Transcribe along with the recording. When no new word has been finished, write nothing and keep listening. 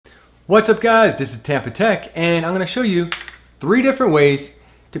What's up guys, this is Tampa Tech and I'm going to show you 3 different ways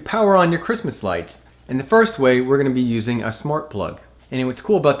to power on your Christmas lights. And the first way, we're going to be using a smart plug. And what's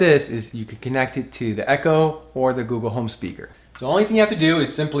cool about this is you can connect it to the Echo or the Google Home speaker. So the only thing you have to do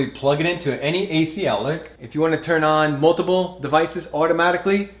is simply plug it into any AC outlet. If you want to turn on multiple devices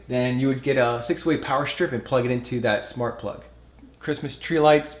automatically, then you would get a 6-way power strip and plug it into that smart plug. Christmas tree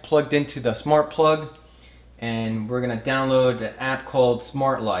lights plugged into the smart plug, and we're going to download an app called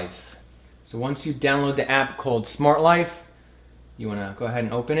Smart Life. So once you download the app called Smart Life, you want to go ahead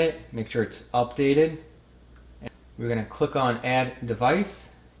and open it, make sure it's updated. We're going to click on Add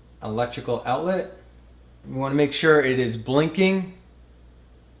Device, Electrical Outlet. We want to make sure it is blinking.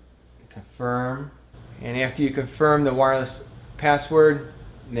 Confirm. And after you confirm the wireless password,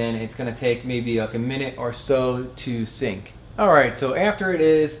 then it's going to take maybe like a minute or so to sync. Alright, so after it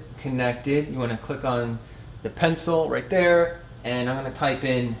is connected, you want to click on the pencil right there, and I'm going to type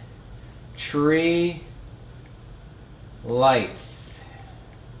in tree lights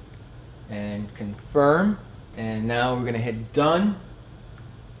and confirm. And now we're going to hit done,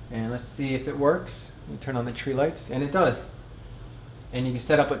 and let's see if it works. We turn on the tree lights, and it does. And you can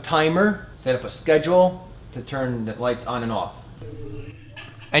set up a timer, set up a schedule to turn the lights on and off.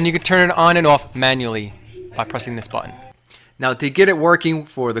 And you can turn it on and off manually by pressing this button. Now to get it working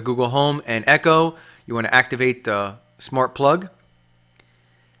for the Google Home and Echo, you want to activate the smart plug,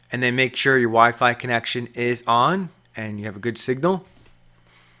 and then make sure your Wi-Fi connection is on and you have a good signal.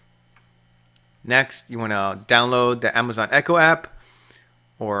 Next, you want to download the Amazon Echo app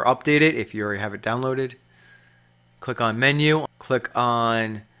or update it if you already have it downloaded. Click on Menu, click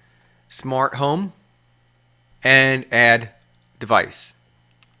on Smart Home, and add device.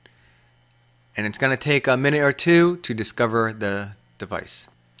 And it's going to take a minute or two to discover the device.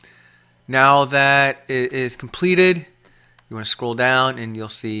 Now that it is completed, you want to scroll down and you'll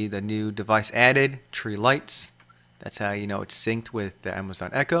see the new device added, tree lights. That's how you know it's synced with the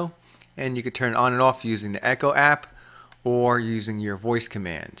Amazon Echo. And you can turn it on and off using the Echo app or using your voice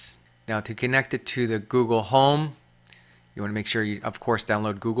commands. Now to connect it to the Google Home, you want to make sure you, of course,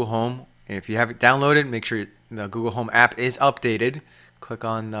 download Google Home. And if you have it downloaded, make sure the Google Home app is updated. Click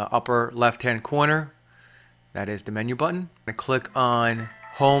on the upper left-hand corner. That is the menu button. And click on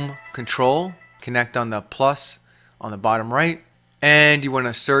Home Control. Connect on the plus on the bottom right, and you want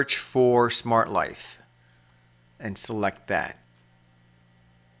to search for Smart Life and select that.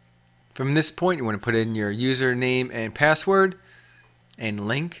 From this point, you want to put in your username and password and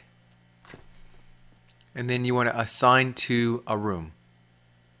link, and then you want to assign to a room.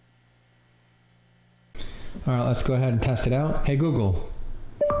 All right, let's go ahead and test it out. Hey Google,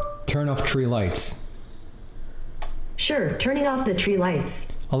 turn off tree lights. Sure, turning off the tree lights.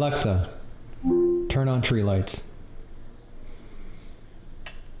 Alexa, turn on tree lights.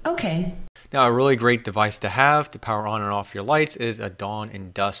 Okay. Now a really great device to have to power on and off your lights is a dawn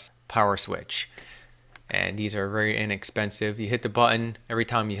and dusk power switch. And these are very inexpensive. You hit the button, every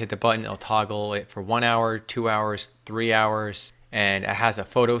time you hit the button it'll toggle it for 1 hour, 2 hours, 3 hours. And it has a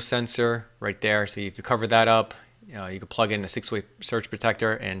photo sensor right there, so if you cover that up, you can plug in a 6-way surge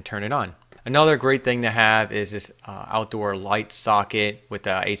protector and turn it on. Another great thing to have is this outdoor light socket with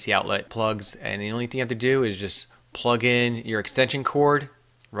the AC outlet plugs, and the only thing you have to do is just plug in your extension cord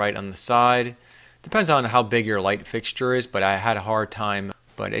right on the side. Depends on how big your light fixture is, but I had a hard time,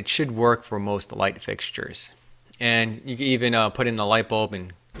 but it should work for most light fixtures. And you can even put in a light bulb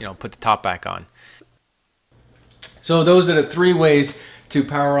and put the top back on. So those are the 3 ways to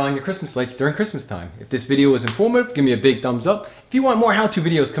power on your Christmas lights during Christmas time. If this video was informative, give me a big thumbs up. If you want more how-to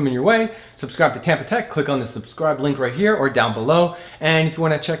videos coming your way, subscribe to Tampa Tech. Click on the subscribe link right here or down below. And if you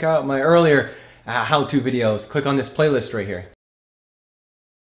want to check out my earlier how-to videos, click on this playlist right here.